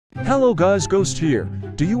Hello guys, Ghost here.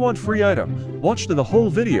 Do you want free item? Watch the whole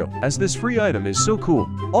video as this free item is so cool.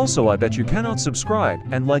 Also, I bet you cannot subscribe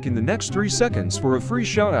and like in the next 3 seconds for a free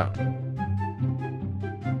shoutout.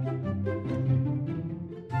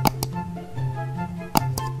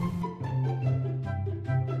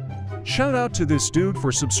 Shout out to this dude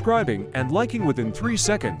for subscribing and liking within 3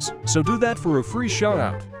 seconds, so do that for a free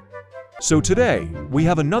shoutout. So today, we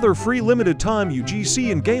have another free limited time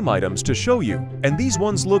UGC and game items to show you, and these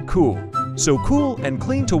ones look cool. So cool and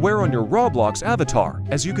clean to wear on your Roblox avatar,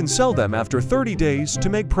 as you can sell them after 30 days to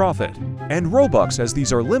make profit. And Robux, as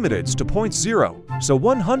these are limited to 0.0, so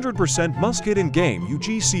 100% must get in-game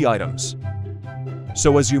UGC items.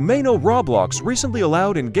 So as you may know, Roblox recently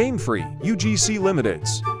allowed in-game free UGC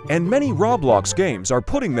limiteds, and many Roblox games are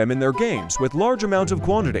putting them in their games with large amount of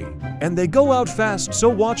quantity, and they go out fast, so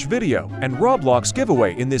watch video and Roblox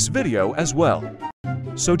giveaway in this video as well.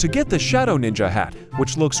 So to get the Shadow Ninja hat,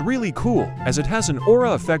 which looks really cool as it has an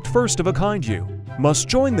aura effect first of a kind, you must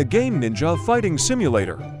join the game Ninja Fighting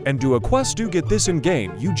Simulator and do a quest to get this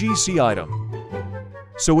in-game UGC item.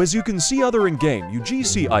 So as you can see, other in-game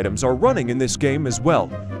UGC items are running in this game as well,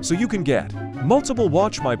 so you can get multiple.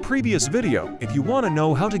 Watch my previous video if you want to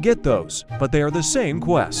know how to get those, but they are the same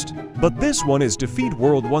quest. But this one is defeat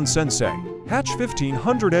World 1 Sensei, hatch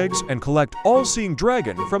 1500 eggs and collect All-Seeing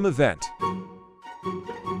Dragon from event.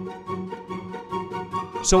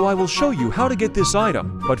 So I will show you how to get this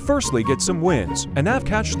item, but firstly get some wins, and I've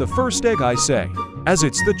catched the first egg, I say, as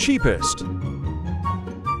it's the cheapest.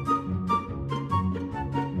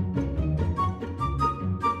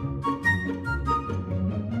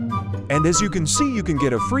 And as you can see, you can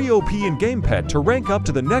get a free OP in-game pet to rank up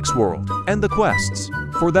to the next world, and the quests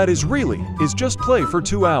for that is just play for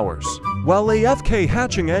 2 hours, while AFK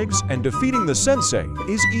hatching eggs and defeating the sensei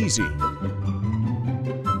is easy.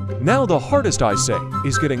 Now the hardest, I say,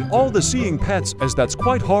 is getting all the seeing pets, as that's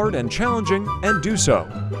quite hard and challenging, and do so.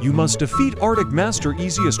 You must defeat Arctic Master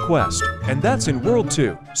easiest quest, and that's in World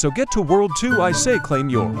 2, so get to World 2, I say, claim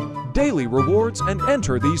your daily rewards and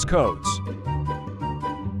enter these codes.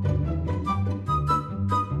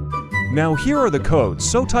 Now here are the codes,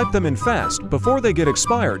 so type them in fast before they get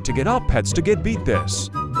expired to get up pets to get beat this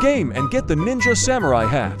game and get the Ninja Samurai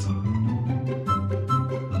hat.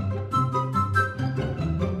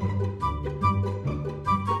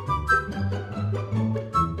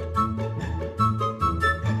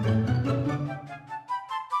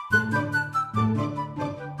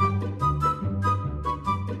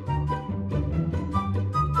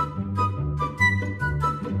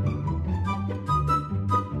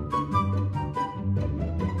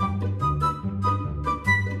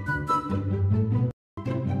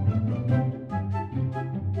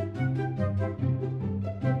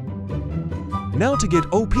 Now to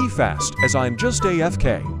get OP fast, as I'm just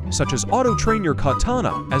AFK, such as auto-train your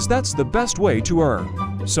katana, as that's the best way to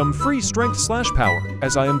earn some free strength/power,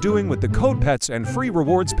 as I am doing with the code pets and free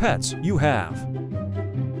rewards pets you have.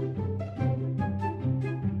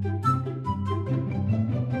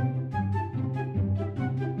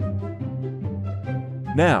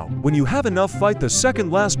 Now, when you have enough, fight the second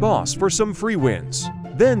last boss for some free wins.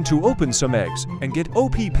 Then to open some eggs and get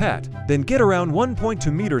OP pet, then get around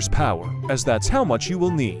 1.2 meters power, as that's how much you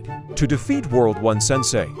will need to defeat World 1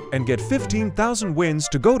 Sensei and get 15,000 wins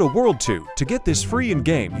to go to World 2 to get this free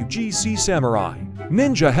in-game UGC Samurai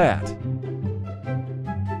Ninja hat.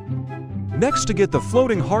 Next, to get the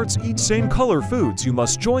Floating Hearts Eat Same Color Foods, you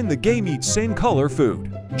must join the game Eat Same Color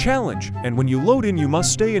Food challenge, and when you load in, you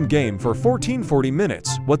must stay in game for 40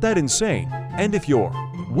 minutes. What that insane? And if you're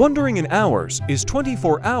wondering, in hours is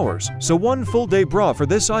 24 hours, so 1 full day bra for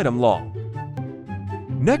this item long.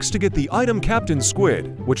 Next, to get the item Captain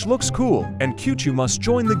Squid, which looks cool and cute, you must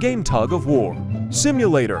join the game Tug of War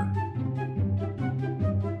Simulator.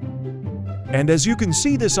 And as you can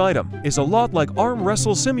see, this item is a lot like Arm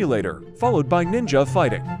Wrestle Simulator, followed by Ninja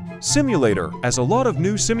Fighting Simulator, as a lot of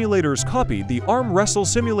new simulators copied the Arm Wrestle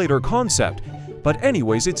Simulator concept, but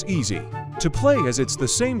anyways, it's easy to play as it's the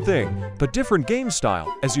same thing, but different game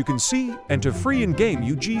style, as you can see, and to free in-game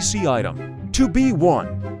UGC item to be won.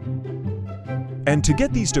 And to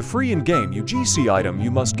get these to free in-game UGC item,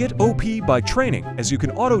 you must get OP by training, as you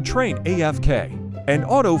can auto-train AFK and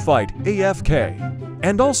auto-fight AFK,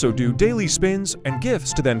 and also do daily spins and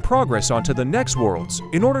gifts to then progress onto the next worlds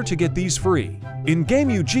in order to get these free in-game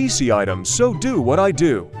UGC items, so do what I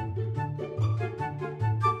do.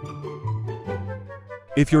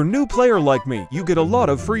 If you're a new player like me, you get a lot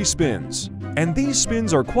of free spins. And these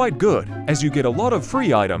spins are quite good, as you get a lot of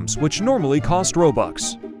free items which normally cost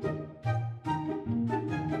Robux.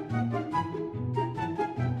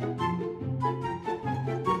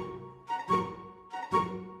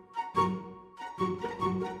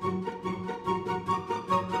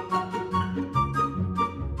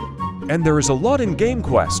 And there is a lot in Game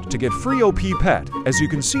Quest to get free OP pet, as you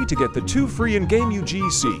can see, to get the 2 free in-game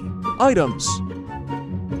UGC items.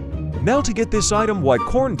 Now to get this item White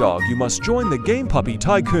Corn Dog, you must join the Game Puppy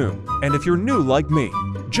Tycoon. And if you're new like me,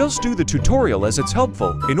 just do the tutorial as it's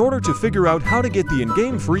helpful in order to figure out how to get the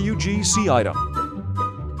in-game free UGC item.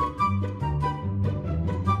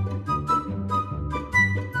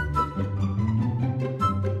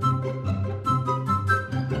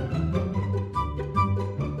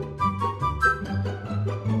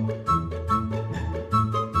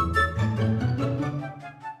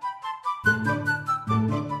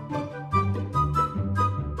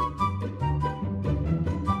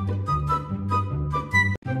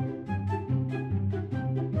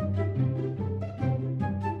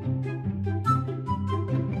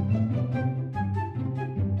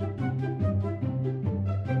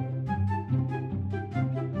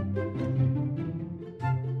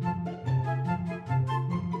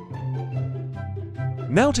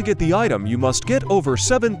 Now to get the item, you must get over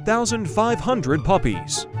 7,500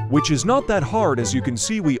 puppies, which is not that hard. As you can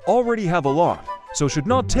see, we already have a lot, so should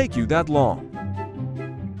not take you that long.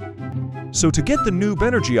 So to get the noob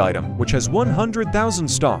energy item, which has 100,000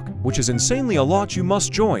 stock, which is insanely a lot, you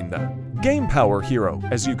must join the Game Power Hero,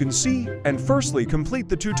 as you can see, and firstly complete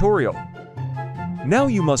the tutorial. Now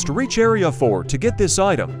you must reach Area 4 to get this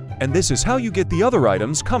item, and this is how you get the other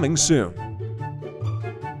items coming soon.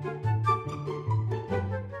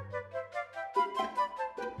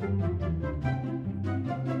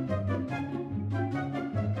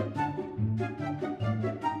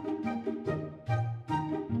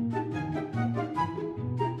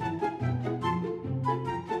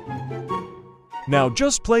 Now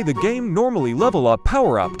just play the game normally, level up,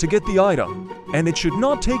 power up to get the item. And it should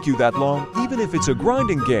not take you that long, even if it's a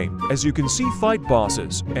grinding game, as you can see, fight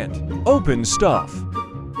bosses and open stuff.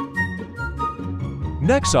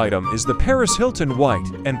 Next item is the Paris Hilton white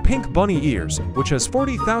and pink bunny ears, which has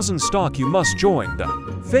 40,000 stock. You must join the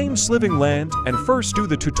famous living land and first do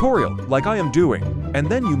the tutorial like I am doing, and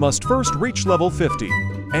then you must first reach level 50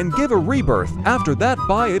 and give a rebirth. After that,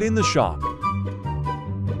 buy it in the shop.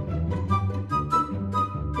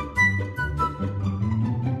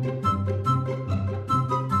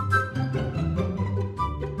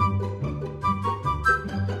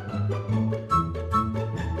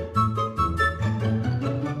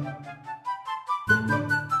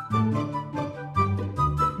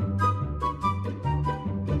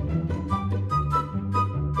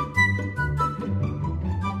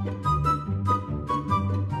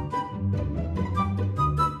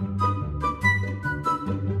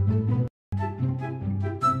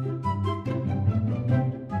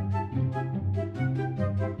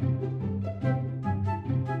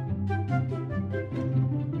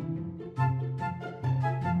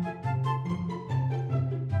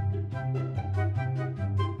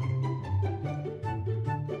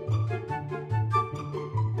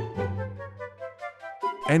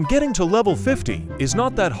 And getting to level 50 is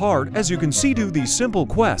not that hard, as you can see. Do these simple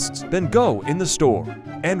quests, then go in the store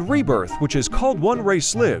and rebirth, which is called One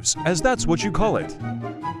Race Lives, as that's what you call it.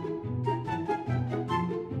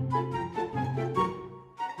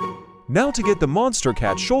 Now to get the Monster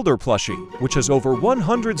Cat Shoulder plushie, which has over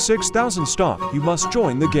 106,000 stock, you must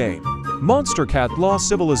join the game Monster Cat Lost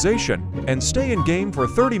Civilization and stay in game for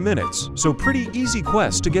 30 minutes, so pretty easy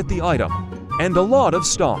quest to get the item and a lot of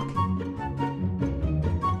stock.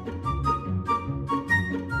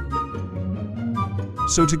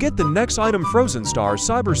 So to get the next item, Frozen Star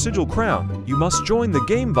Cyber Sigil Crown, you must join the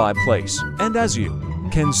game vibe place, and as you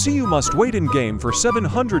can see, you must wait in game for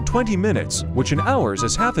 720 minutes, which in hours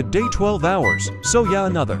is half a day, 12 hours, so yeah,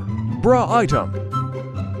 another bra item.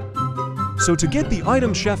 So to get the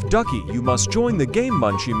item Chef Ducky, you must join the game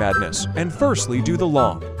Munchie Madness, and firstly do the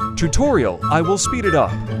long tutorial. I will speed it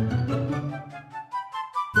up.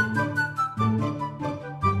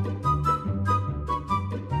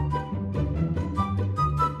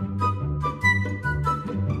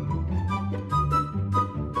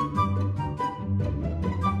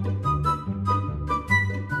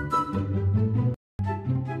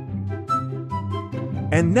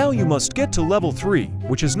 And now you must get to level 3,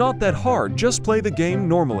 which is not that hard, just play the game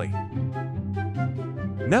normally.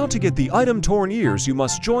 Now to get the item Torn Ears, you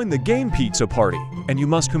must join the game Pizza Party, and you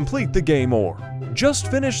must complete the game or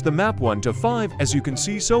just finish the map 1 to 5, as you can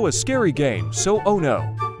see, so a scary game, so oh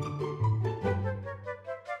no.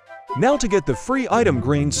 Now to get the free item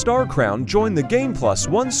Green Star Crown, join the game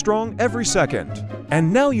 +1 strong every second.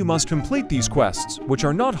 And now you must complete these quests, which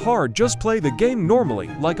are not hard, just play the game normally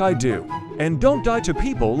like I do. And don't die to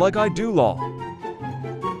people like I do, lol.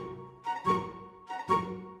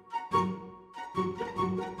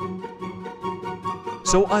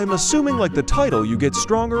 So I'm assuming like the title you get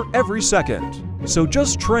stronger every second. So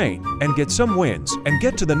just train and get some wins and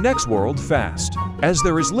get to the next world fast, as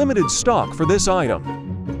there is limited stock for this item.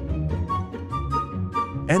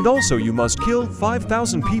 And also you must kill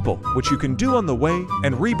 5,000 people, which you can do on the way,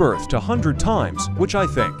 and rebirth to 100 times, which I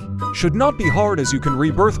think should not be hard as you can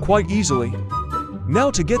rebirth quite easily.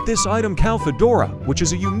 Now to get this item Cow Fedora, which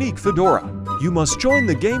is a unique Fedora, you must join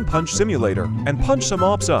the game Punch Simulator and punch some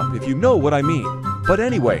ops up if you know what I mean. But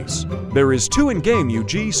anyways, there is 2 in-game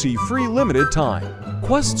UGC free limited time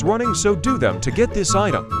quests running, so do them to get this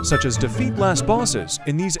item, such as defeat last bosses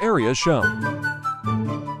in these areas shown.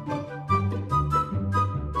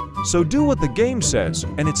 So do what the game says,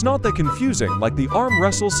 and it's not that confusing like the arm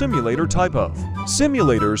wrestle simulator type of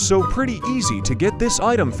simulators, so pretty easy to get this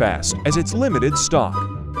item fast as it's limited stock.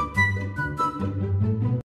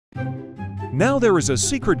 Now there is a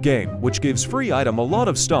secret game which gives free item a lot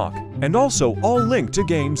of stock, and also all linked to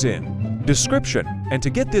games in description, and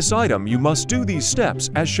to get this item you must do these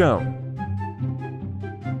steps as shown.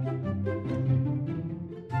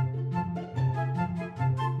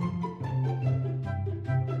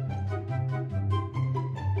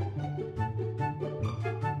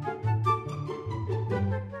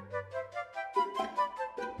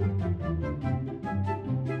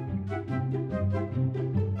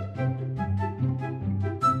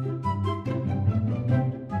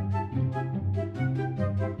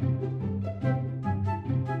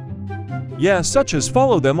 Yeah, such as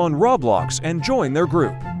follow them on Roblox and join their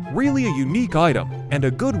group. Really a unique item, and a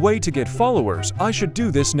good way to get followers. I should do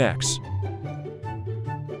this next.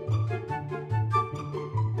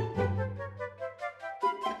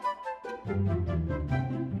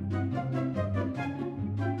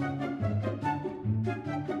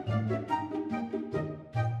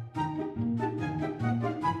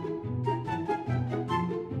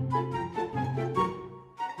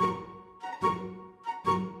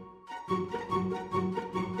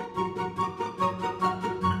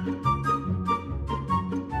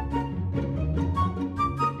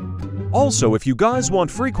 Also, if you guys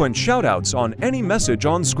want frequent shoutouts on any message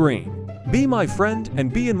on screen, be my friend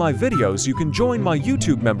and be in my videos, you can join my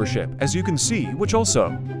YouTube membership, as you can see, which also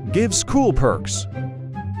gives cool perks.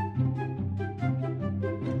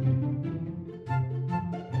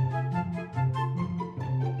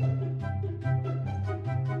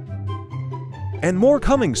 And more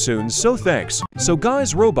coming soon, so thanks. So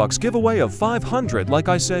guys, Robux giveaway of 500, like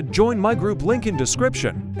I said, join my group, link in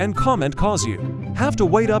description, and comment cause you have to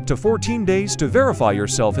wait up to 14 days to verify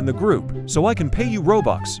yourself in the group, so I can pay you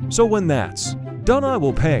Robux. So when that's done, I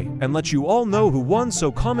will pay and let you all know who won,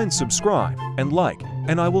 so comment, subscribe, and like,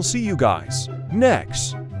 and I will see you guys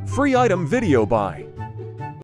next free item video. Bye.